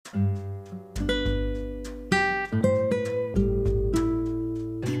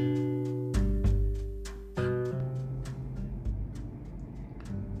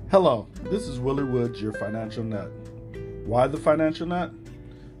Hello, this is Willie Woods, your financial nut. Why the financial nut?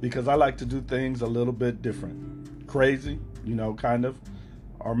 Because I like to do things a little bit different. Crazy, kind of,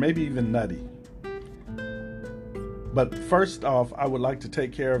 or maybe even nutty. But first off, I would like to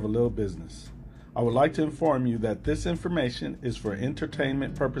take care of a little business. I would like to inform you that this information is for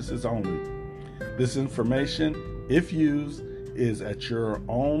entertainment purposes only. This information, if used, is at your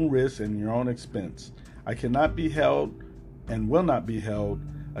own risk and your own expense. I cannot be held and will not be held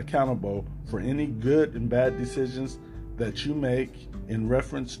accountable for any good and bad decisions that you make in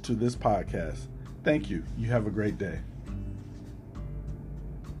reference to this podcast. Thank you. You have a great day.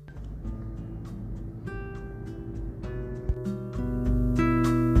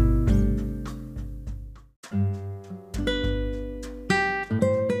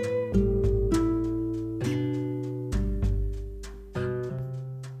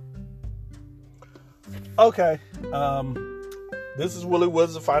 Okay, this is Willie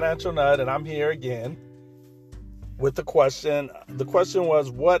Woods, the Financial Nut, and I'm here again with the question. The question was,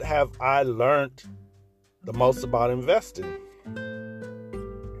 what have I learned the most about investing?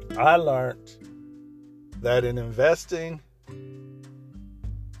 I learned that in investing,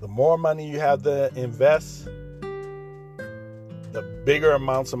 the more money you have to invest, the bigger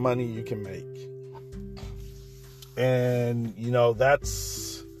amounts of money you can make. And,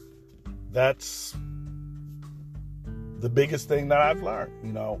 that's the biggest thing that I've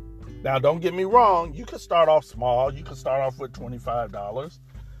learned, Now, don't get me wrong. You could start off small. You could start off with $25.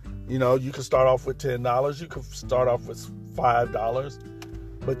 You could start off with $10. You could start off with $5.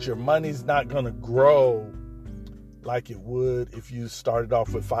 But your money's not going to grow like it would if you started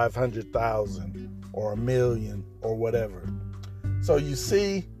off with $500,000 or $1 million or whatever. So you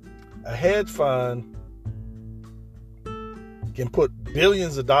see, a hedge fund can put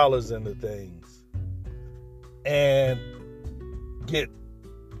billions of dollars into things and get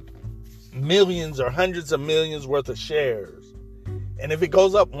millions or hundreds of millions worth of shares. And if it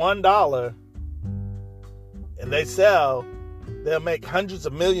goes up $1 and they sell, they'll make hundreds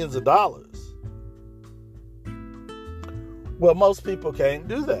of millions of dollars. Well, most people can't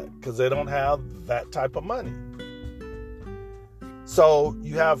do that because they don't have that type of money. So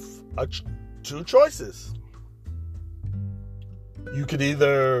you have two choices. You could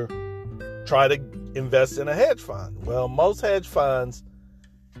either try to invest in a hedge fund. Well, most hedge funds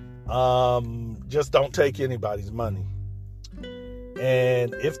just don't take anybody's money.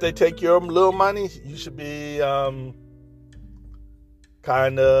 And if they take your little money, you should be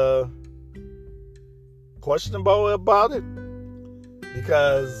kind of questionable about it,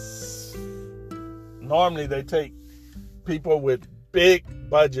 because normally they take people with big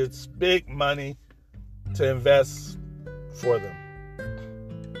budgets, big money to invest for them.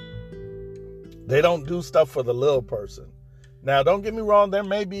 They don't do stuff for the little person. Now, don't get me wrong. There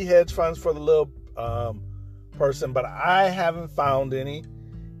may be hedge funds for the little person, but I haven't found any.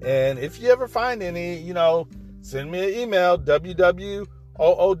 And if you ever find any, send me an email,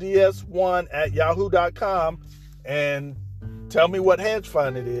 www.oods1@yahoo.com, and tell me what hedge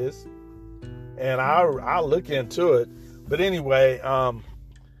fund it is, and I'll look into it. But anyway,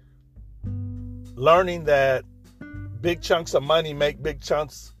 learning that big chunks of money make big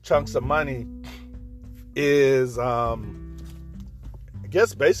chunks of money is, I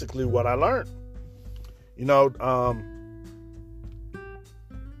guess, basically what I learned.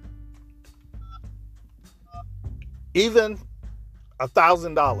 Even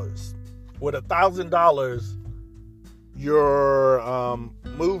 $1,000. With $1,000, your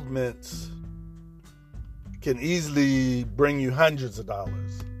movements can easily bring you hundreds of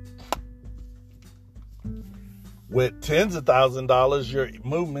dollars. With tens of thousands of dollars, your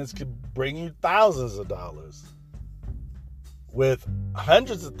movements could bring you thousands of dollars. With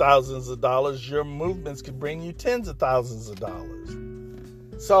hundreds of thousands of dollars, your movements could bring you tens of thousands of dollars.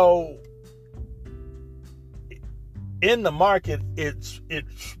 So, in the market, it's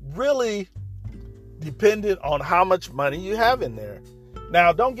really dependent on how much money you have in there.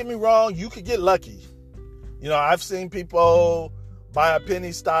 Now, don't get me wrong, you could get lucky. I've seen people buy a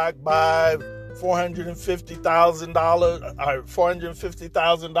penny stock, buy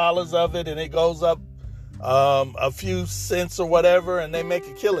 $450,000 of it, and it goes up a few cents or whatever, and they make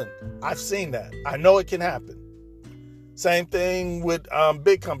a killing. I've seen that. I know it can happen. Same thing with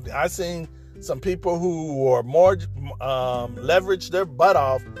big companies. I've seen some people who are more leveraged their butt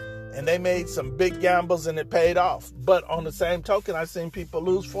off, and they made some big gambles and it paid off. But on the same token, I've seen people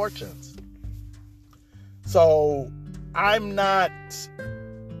lose fortunes. So I'm not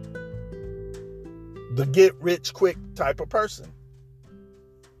the get rich quick type of person.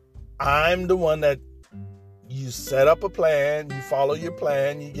 I'm the one that you set up a plan, you follow your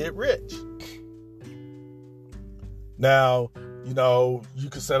plan, you get rich. Now, you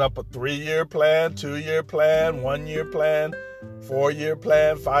can set up a 3-year plan, 2-year plan, 1-year plan, 4-year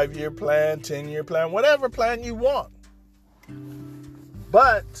plan, 5-year plan, 10-year plan, whatever plan you want.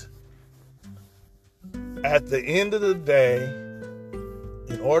 But at the end of the day,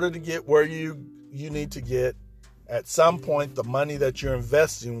 in order to get where you need to get, at some point, the money that you're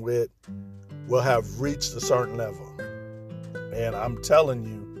investing with will have reached a certain level. And I'm telling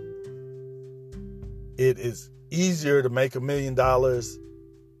you, it is easier to make $1 million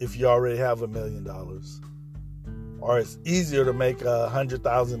if you already have $1 million. Or it's easier to make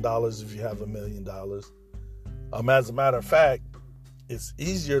 $100,000 if you have $1 million. As a matter of fact, it's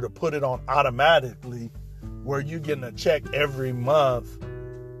easier to put it on automatically where you're getting a check every month,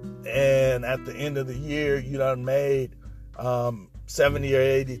 and at the end of the year, you done made $70,000 or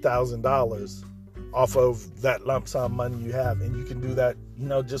 $80,000 off of that lump sum money you have, and you can do that,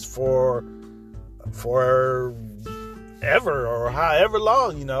 just for ever or however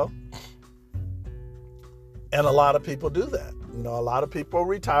long, And a lot of people do that. A lot of people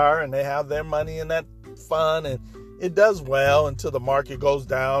retire and they have their money in that fund, and it does well until the market goes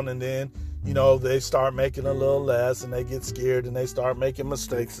down, and then they start making a little less and they get scared and they start making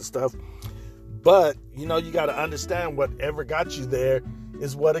mistakes and stuff. But, you got to understand whatever got you there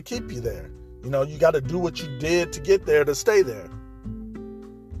is what'll keep you there. You got to do what you did to get there to stay there.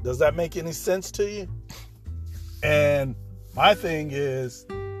 Does that make any sense to you? And my thing is,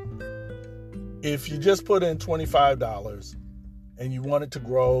 if you just put in $25 and you want it to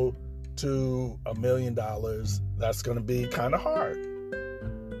grow to $1 million, that's going to be kind of hard.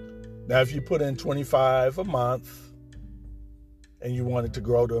 Now, if you put in $25 a month and you want it to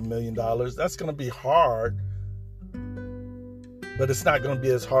grow to $1 million, that's going to be hard, but it's not going to be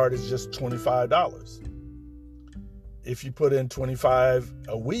as hard as just $25. If you put in $25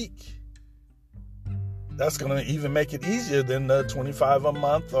 a week, that's going to even make it easier than the $25 a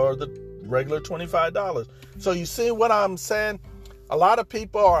month or the regular $25. So you see what I'm saying? A lot of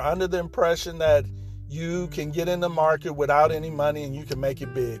people are under the impression that you can get in the market without any money and you can make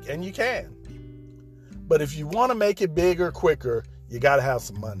it big. And you can. But if you want to make it bigger quicker, you got to have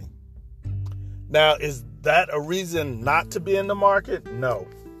some money. Now, is that a reason not to be in the market? No.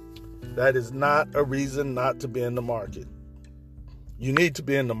 That is not a reason not to be in the market. You need to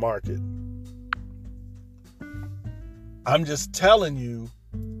be in the market. I'm just telling you,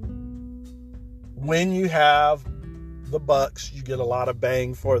 when you have the bucks, you get a lot of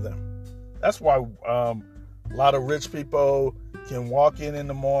bang for them. That's why a lot of rich people can walk in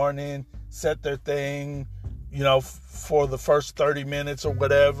the morning, set their thing, for the first 30 minutes or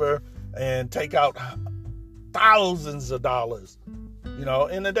whatever, and take out thousands of dollars,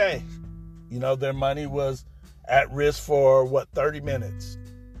 in a day. Their money was at risk for 30 minutes.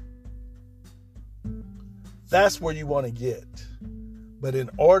 That's where you want to get. But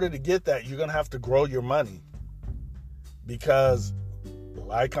in order to get that, you're going to have to grow your money. Because,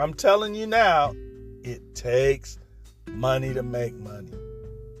 like I'm telling you now, it takes money to make money.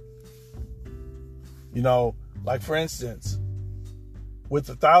 Like for instance, with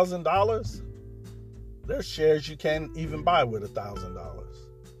 $1,000, there's shares you can't even buy with $1,000.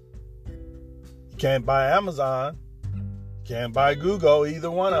 You can't buy Amazon. You can't buy Google, either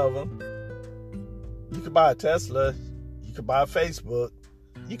one of them. You could buy a Tesla. You could buy Facebook.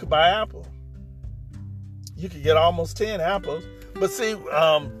 You could buy Apple. You could get almost 10 apples. But see,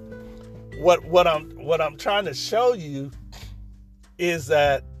 what I'm trying to show you is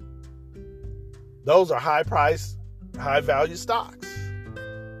that those are high price, high value stocks.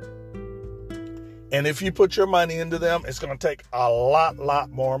 And if you put your money into them, it's going to take a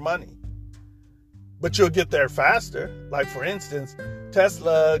lot more money. But you'll get there faster. Like for instance,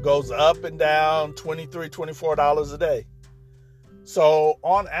 Tesla goes up and down $23, $24 a day. So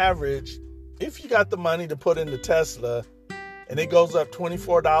on average, if you got the money to put into Tesla and it goes up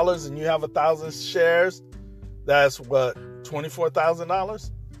 $24 and you have 1,000 shares, that's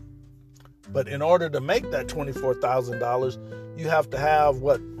 $24,000? But in order to make that $24,000, you have to have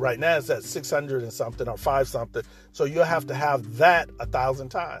right now it's at 600 and something or 5 something. So you'll have to have that 1,000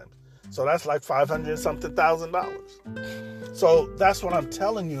 times. So that's like $500 and something thousand. So that's what I'm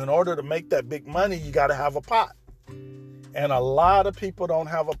telling you. In order to make that big money, you got to have a pot. And a lot of people don't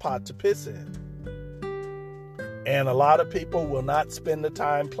have a pot to piss in. And a lot of people will not spend the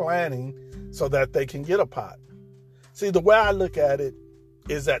time planning so that they can get a pot. See, the way I look at it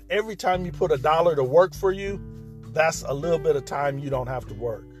is that every time you put $1 to work for you, that's a little bit of time you don't have to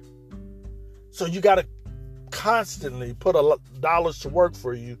work. So you got to constantly put dollars to work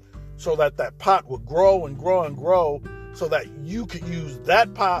for you so that that pot would grow and grow and grow so that you could use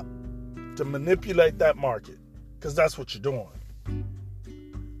that pot to manipulate that market, because that's what you're doing.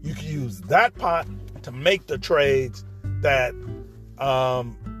 You can use that pot to make the trades that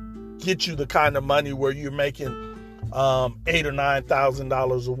get you the kind of money where you're making $8,000 or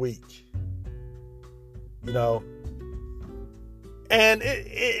 $9,000 a week. You know, and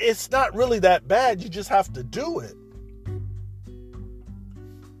it's not really that bad. You just have to do it.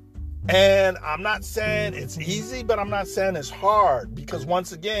 And I'm not saying it's easy, but I'm not saying it's hard, because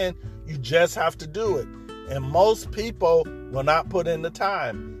once again, you just have to do it. And most people will not put in the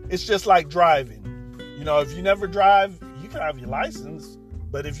time. It's just like driving. You know, if you never drive, you can have your license,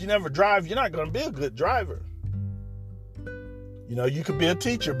 but if you never drive, you're not going to be a good driver. You know, you could be a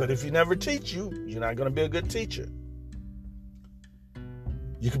teacher, but if you never teach, you're not going to be a good teacher.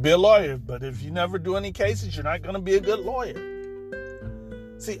 You could be a lawyer, but if you never do any cases, you're not going to be a good lawyer.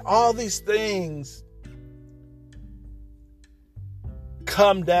 See, all these things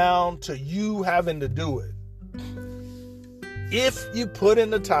come down to you having to do it. If you put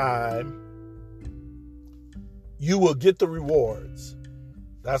in the time, you will get the rewards.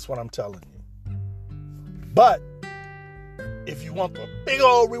 That's what I'm telling you. But if you want the big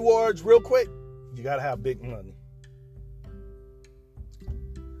old rewards real quick, you got to have big money.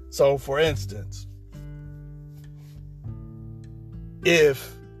 So, for instance,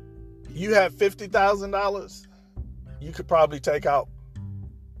 if you had $50,000, you could probably take out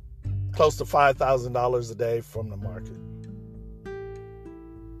close to $5,000 a day from the market.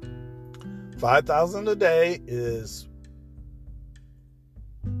 $5,000 a day is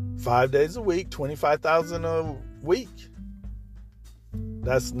 5 days a week, $25,000 a week.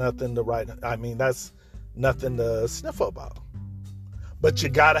 That's nothing to write. I mean, that's nothing to sniff about. But you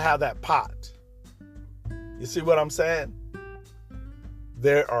got to have that pot. You see what I'm saying?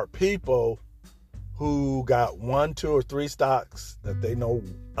 There are people who got 1, 2, or 3 stocks that they know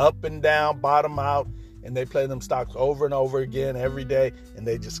up and down, bottom out, and they play them stocks over and over again every day, and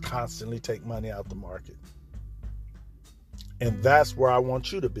they just constantly take money out the market. And that's where I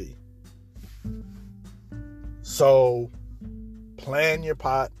want you to be. So plan your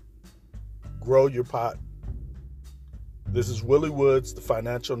pot, grow your pot. This is Willie Woods, the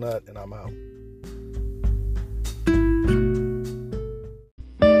Financial Nut, and I'm out.